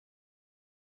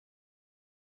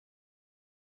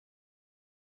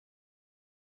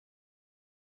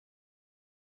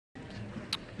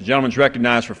The gentleman is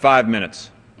recognized for 5 minutes.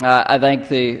 I thank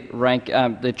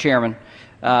the chairman,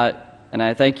 and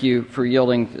I thank you for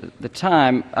yielding the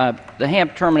time. The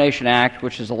HAMP Termination Act,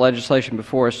 which is the legislation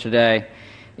before us today,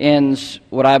 ends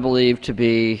what I believe to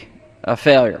be a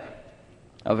failure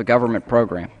of a government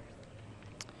program.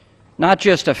 Not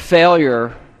just a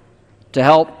failure to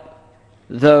help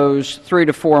those 3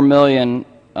 to 4 million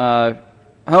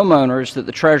homeowners that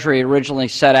the Treasury originally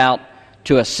set out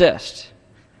to assist,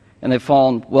 and they've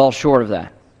fallen well short of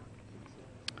that.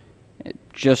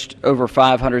 Just over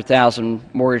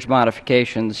 500,000 mortgage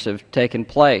modifications have taken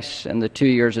place in the 2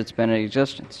 years it's been in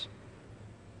existence.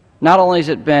 Not only has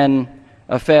it been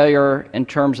a failure in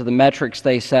terms of the metrics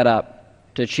they set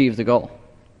up to achieve the goal,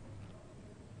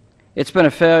 it's been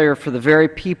a failure for the very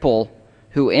people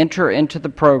who enter into the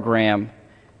program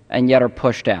and yet are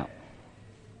pushed out.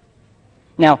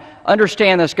 Now,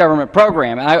 understand this government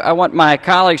program. I want my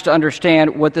colleagues to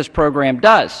understand what this program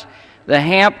does. The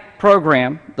HAMP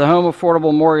program, the Home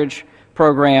Affordable Mortgage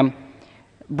Program,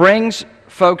 brings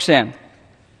folks in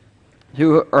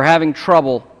who are having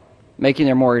trouble making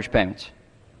their mortgage payments.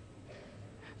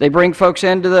 They bring folks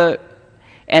into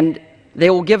and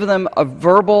they will give them a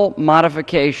verbal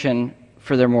modification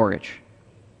for their mortgage.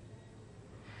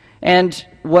 And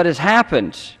what has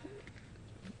happened,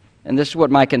 and this is what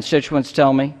my constituents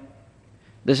tell me,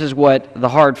 this is what the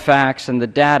hard facts and the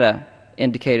data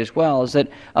indicate as well, is that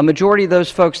a majority of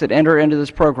those folks that enter into this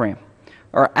program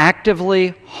are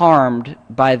actively harmed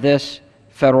by this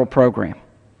federal program.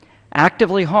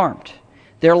 Actively harmed.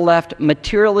 They're left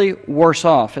materially worse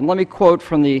off. And let me quote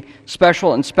from the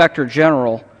Special Inspector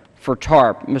General for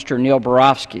TARP, Mr. Neil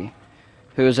Borofsky,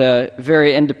 who is a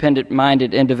very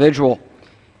independent-minded individual.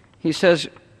 He says,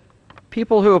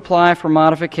 people who apply for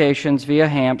modifications via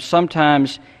HAMP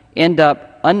sometimes end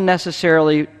up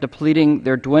unnecessarily depleting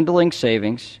their dwindling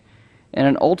savings in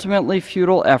an ultimately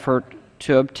futile effort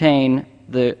to obtain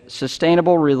the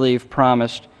sustainable relief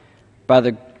promised by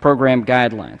the program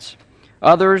guidelines.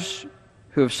 Others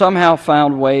who have somehow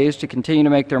found ways to continue to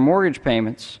make their mortgage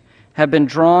payments have been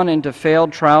drawn into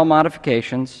failed trial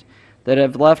modifications that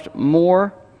have left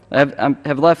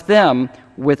them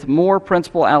with more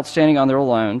principal outstanding on their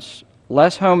loans,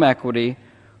 less home equity,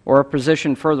 or a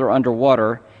position further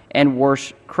underwater, and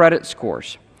worse credit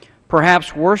scores.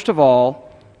 Perhaps worst of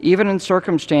all, even in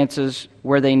circumstances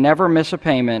where they never miss a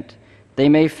payment, they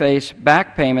may face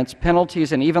back payments,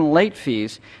 penalties, and even late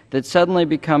fees that suddenly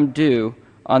become due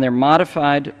on their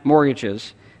modified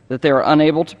mortgages that they are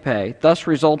unable to pay, thus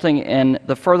resulting in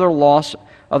the further loss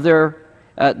of the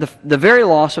very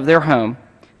loss of their home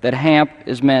that HAMP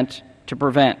is meant to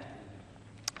prevent.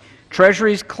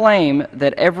 Treasuries claim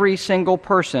that every single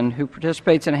person who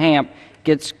participates in HAMP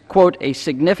gets, quote, a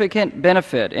significant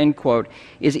benefit, end quote,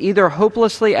 is either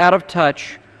hopelessly out of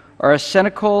touch or a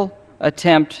cynical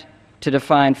attempt to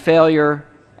define failure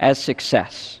as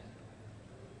success.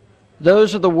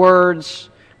 Those are the words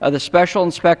of the Special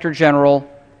Inspector General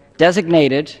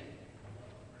designated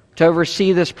to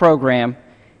oversee this program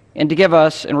and to give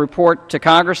us and report to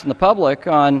Congress and the public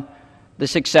on the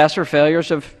success or failures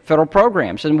of federal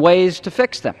programs and ways to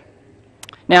fix them.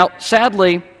 Now,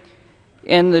 sadly,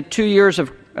 in the 2 years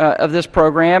of this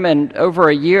program and over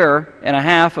a year and a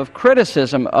half of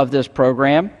criticism of this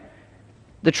program,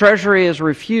 the Treasury has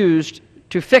refused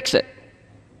to fix it.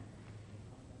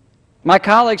 My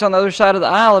colleagues on the other side of the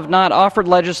aisle have not offered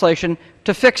legislation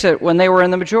to fix it when they were in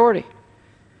the majority.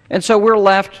 And so we're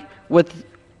left with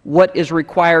what is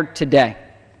required today,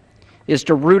 is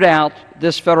to root out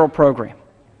this federal program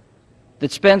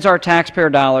that spends our taxpayer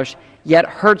dollars yet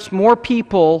hurts more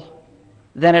people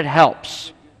than it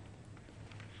helps.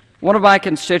 One of my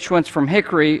constituents from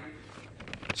Hickory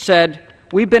said,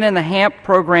 "We've been in the HAMP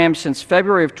program since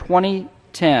February of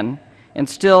 2010 and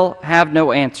still have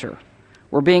no answer.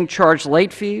 We're being charged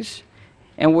late fees,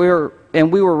 and we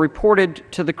were reported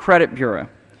to the credit bureau.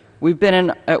 We've been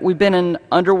in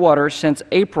underwater since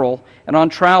April and on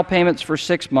trial payments for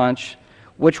 6 months,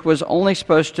 which was only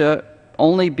supposed to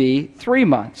only be 3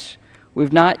 months.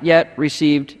 We've not yet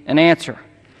received an answer."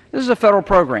 This is a federal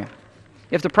program.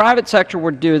 If the private sector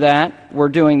were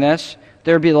doing this,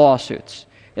 there'd be lawsuits.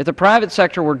 If the private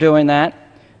sector were doing that,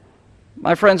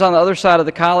 my friends on the other side of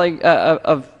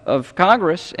the of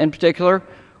Congress, in particular,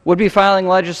 would be filing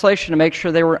legislation to make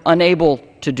sure they were unable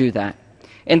to do that.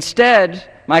 Instead,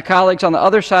 my colleagues on the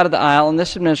other side of the aisle in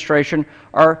this administration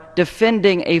are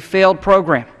defending a failed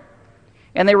program.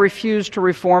 And they refuse to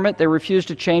reform it, they refuse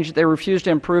to change it, they refuse to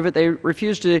improve it, they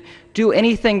refuse to do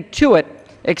anything to it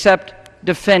except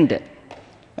defend it.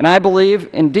 And I believe,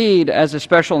 indeed, as the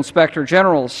Special Inspector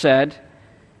General said,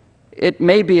 it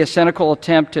may be a cynical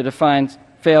attempt to define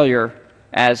failure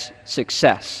as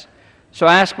success. So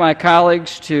I ask my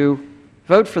colleagues to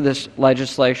vote for this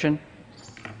legislation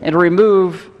and to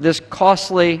remove this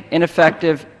costly,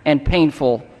 ineffective, and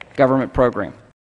painful government program.